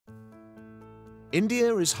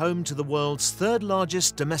India is home to the world's third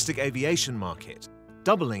largest domestic aviation market,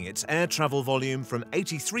 doubling its air travel volume from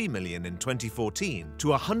 83 million in 2014 to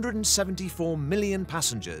 174 million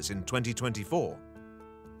passengers in 2024.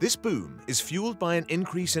 This boom is fueled by an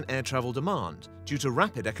increase in air travel demand due to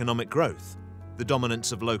rapid economic growth, the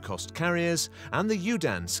dominance of low-cost carriers, and the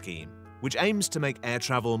UDAN scheme, which aims to make air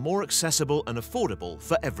travel more accessible and affordable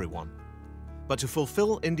for everyone. But to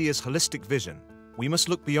fulfill India's holistic vision, we must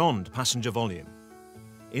look beyond passenger volume.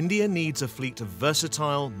 India needs a fleet of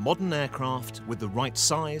versatile, modern aircraft with the right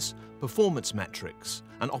size, performance metrics,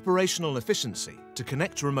 and operational efficiency to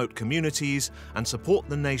connect remote communities and support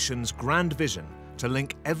the nation's grand vision to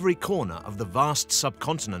link every corner of the vast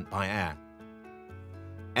subcontinent by air.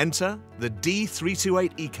 Enter the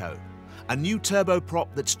D328 Eco, a new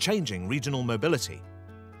turboprop that's changing regional mobility.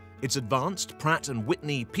 Its advanced Pratt &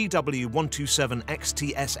 Whitney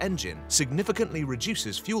PW127XTS engine significantly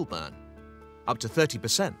reduces fuel burn, up to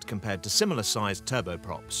 30% compared to similar-sized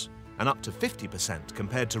turboprops, and up to 50%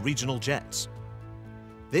 compared to regional jets.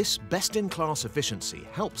 This best-in-class efficiency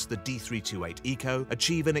helps the D328 Eco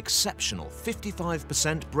achieve an exceptional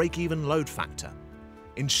 55% break-even load factor,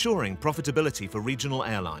 ensuring profitability for regional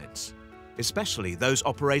airlines, especially those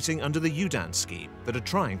operating under the UDAN scheme that are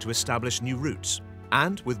trying to establish new routes.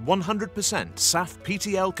 And with 100%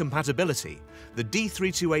 SAF-PtL compatibility, the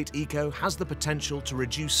D328 Eco has the potential to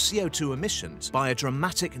reduce CO2 emissions by a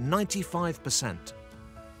dramatic 95%.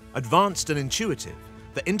 Advanced and intuitive,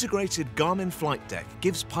 the integrated Garmin flight deck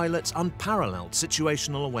gives pilots unparalleled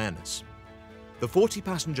situational awareness. The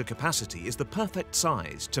 40-passenger capacity is the perfect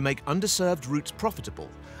size to make underserved routes profitable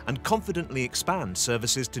and confidently expand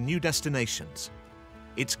services to new destinations.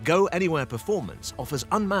 Its go-anywhere performance offers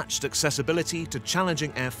unmatched accessibility to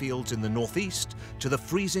challenging airfields in the northeast to the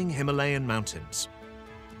freezing Himalayan mountains.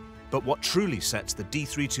 But what truly sets the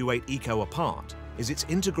D328 Eco apart is its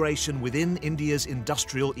integration within India's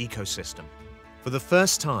industrial ecosystem. For the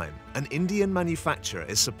first time, an Indian manufacturer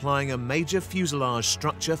is supplying a major fuselage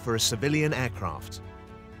structure for a civilian aircraft.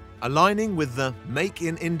 Aligning with the Make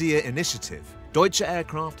in India initiative, Deutsche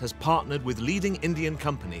Aircraft has partnered with leading Indian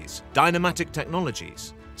companies Dynamatic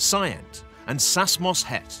Technologies, Cyient and SASMOS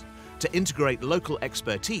HET to integrate local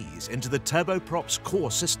expertise into the turboprop's core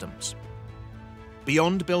systems.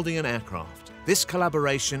 Beyond building an aircraft, this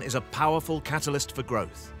collaboration is a powerful catalyst for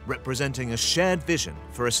growth, representing a shared vision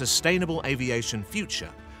for a sustainable aviation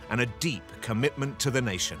future and a deep commitment to the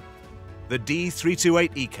nation. The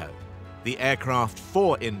D328 Eco, the aircraft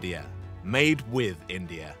for India, made with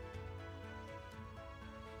India.